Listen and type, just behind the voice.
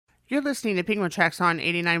You're listening to Penguin Tracks on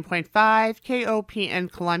 89.5 KOPN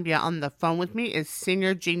Columbia. On the phone with me is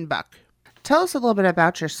singer Genebuck. Tell us a little bit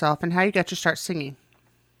about yourself and how you got to start singing.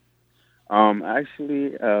 I'm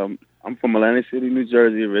from Atlantic City, New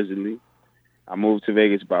Jersey originally. I moved to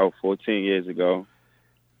Vegas about 14 years ago.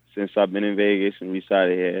 Since I've been in Vegas and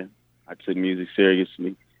resided here, I took music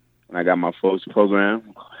seriously. And I got my first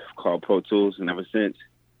program called Pro Tools, and ever since,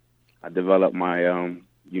 I developed my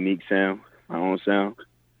unique sound, my own sound,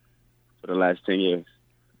 for the last 10 years.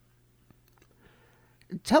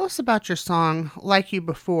 Tell us about your song, Like You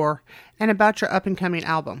Before, and about your up-and-coming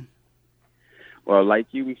album. Well, Like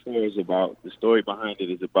You Before is about, the story behind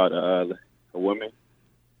it is about a woman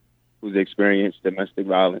who's experienced domestic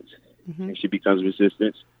violence, and she becomes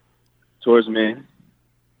resistant towards men,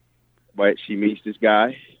 but she meets this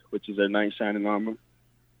guy, which is her knight in shining armor,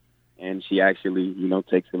 and she actually,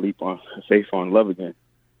 takes a leap on faith on love again.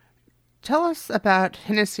 Tell us about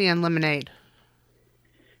Hennessy and Lemonade.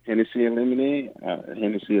 Hennessy and Lemonade?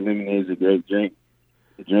 Hennessy and Lemonade is a great drink.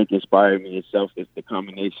 The drink inspired me itself. It's the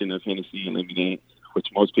combination of Hennessy and lemonade, which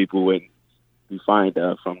most people wouldn't be find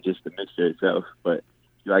from just the mixture itself. But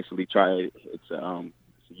you actually try it. It's a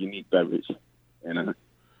unique beverage. And I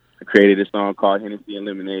created a song called Hennessy and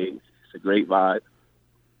Lemonade. It's a great vibe.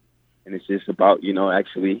 And it's just about,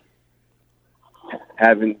 actually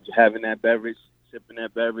having that beverage, sipping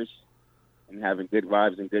that beverage, and having good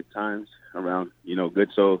vibes and good times around,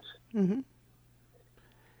 good souls. Mm-hmm.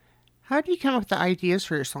 How do you come up with the ideas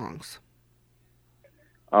for your songs?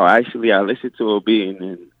 Oh, actually, I listen to a beat, and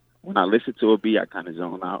then when I listen to a beat, I kind of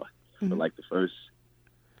zone out. For like the first,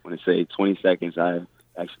 I want to say 20 seconds, I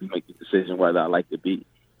actually make the decision whether I like the beat.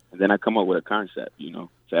 And then I come up with a concept, So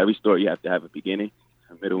every story, you have to have a beginning,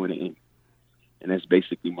 a middle, and an end. And that's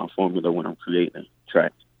basically my formula when I'm creating a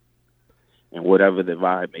track. And whatever the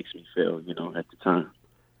vibe makes me feel, at the time.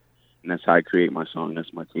 And that's how I create my song.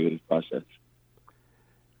 That's my creative process.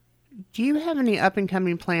 Do you have any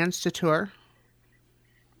up-and-coming plans to tour?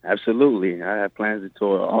 Absolutely. I have plans to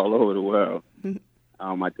tour all over the world.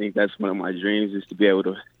 I think that's one of my dreams is to be able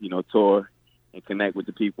to, tour and connect with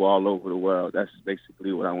the people all over the world. That's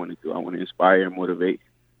basically what I want to do. I want to inspire and motivate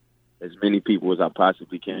as many people as I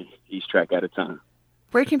possibly can, each track at a time.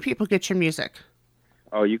 Where can people get your music?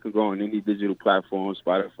 Oh, you can go on any digital platform,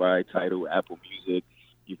 Spotify, Tidal, Apple Music.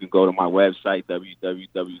 You can go to my website,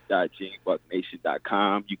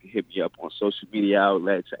 www.genebucknation.com. You can hit me up on social media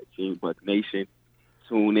outlets at Genebuck Nation.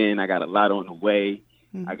 Tune in. I got a lot on the way.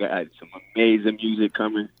 I got some amazing music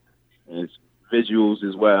coming and visuals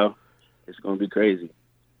as well. It's going to be crazy.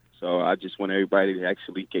 So I just want everybody to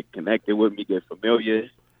actually get connected with me, get familiar.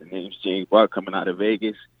 The name's Genebuck, coming out of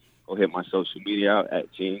Vegas. Go hit my social media out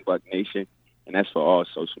at Genebuck Nation. And that's for all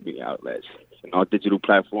social media outlets and all digital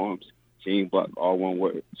platforms. Genebuck, all one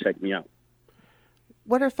word. Check me out.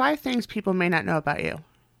 What are 5 things people may not know about you?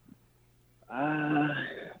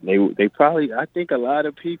 They probably, I think a lot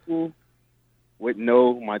of people would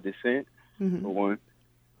know my descent, for one.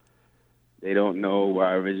 They don't know where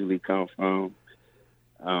I originally come from.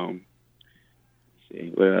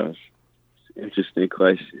 See, what else? Interesting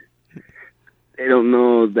question. They don't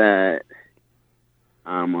know that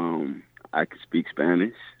I can speak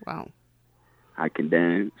Spanish. Wow. I can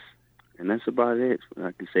dance. And that's about it.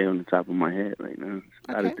 I can say on the top of my head right now.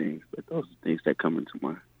 A lot of things, but those are things that come into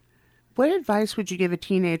mind. What advice would you give a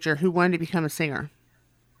teenager who wanted to become a singer?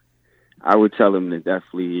 I would tell them that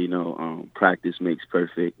definitely, practice makes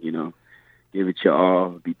perfect, give it your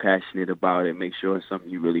all, be passionate about it, make sure it's something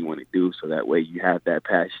you really want to do so that way you have that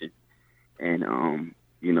passion. And,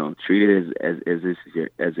 treat it as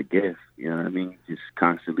a gift, you know what I mean? Just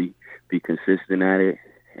constantly be consistent at it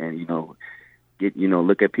and,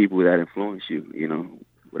 look at people that influence you,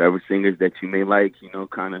 whatever singers that you may like,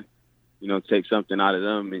 kind of, take something out of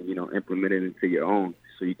them and, implement it into your own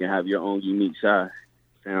so you can have your own unique sound.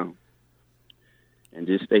 And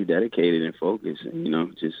just stay dedicated and focused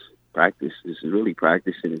and, just practice. It's really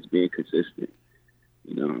practicing. It's being consistent,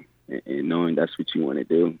 and knowing that's what you want to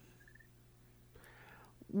do.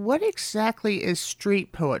 What exactly is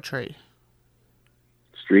street poetry?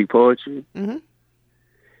 Street poetry? Mm-hmm.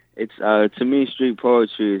 It's to me, street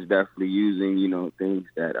poetry is definitely using, things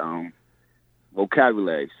that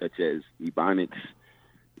vocabulary such as ebonics,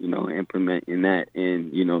 implementing that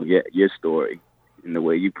in, your story and the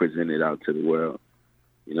way you present it out to the world.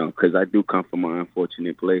 Because I do come from an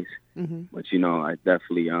unfortunate place, but I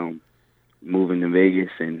definitely moving to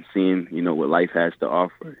Vegas and seeing, what life has to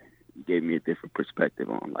offer gave me a different perspective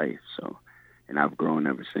on life. So, and I've grown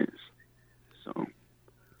ever since. So.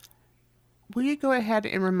 Will you go ahead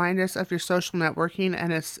and remind us of your social networking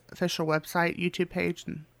and its official website, YouTube page?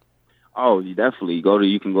 Oh, you definitely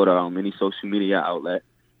you can go to any social media outlet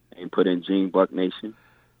and put in Genebuck Nation.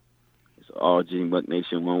 It's all Genebuck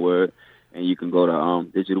Nation, one word. And you can go to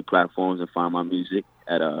digital platforms and find my music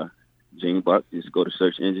at Genebuck. Just go to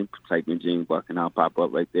search engine, type in Genebuck, and I'll pop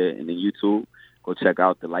up right there. And then YouTube, go check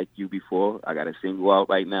out the Like You Before. I got a single out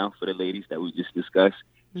right now for the ladies that we just discussed.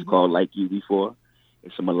 It's called Like You Before.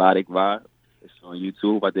 It's a melodic vibe. It's on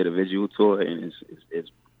YouTube. I did a visual tour, and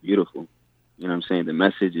it's beautiful. You know what I'm saying? The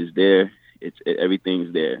message is there.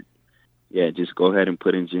 Everything's there. Yeah, just go ahead and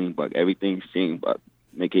put in Genebuck. Everything's Genebuck.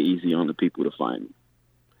 Make it easy on the people to find me.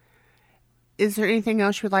 Is there anything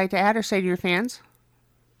else you'd like to add or say to your fans?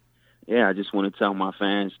 Yeah, I just want to tell my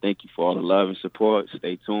fans, thank you for all the love and support.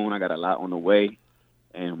 Stay tuned. I got a lot on the way.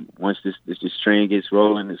 And once this train gets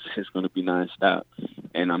rolling, it's going to be nonstop.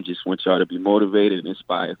 And I'm just want y'all to be motivated and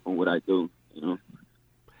inspired from what I do, you know.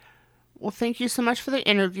 Well, thank you so much for the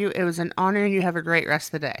interview. It was an honor, and you have a great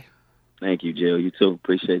rest of the day. Thank you, Jill. You too.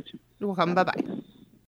 Appreciate you. You're welcome. Bye-bye.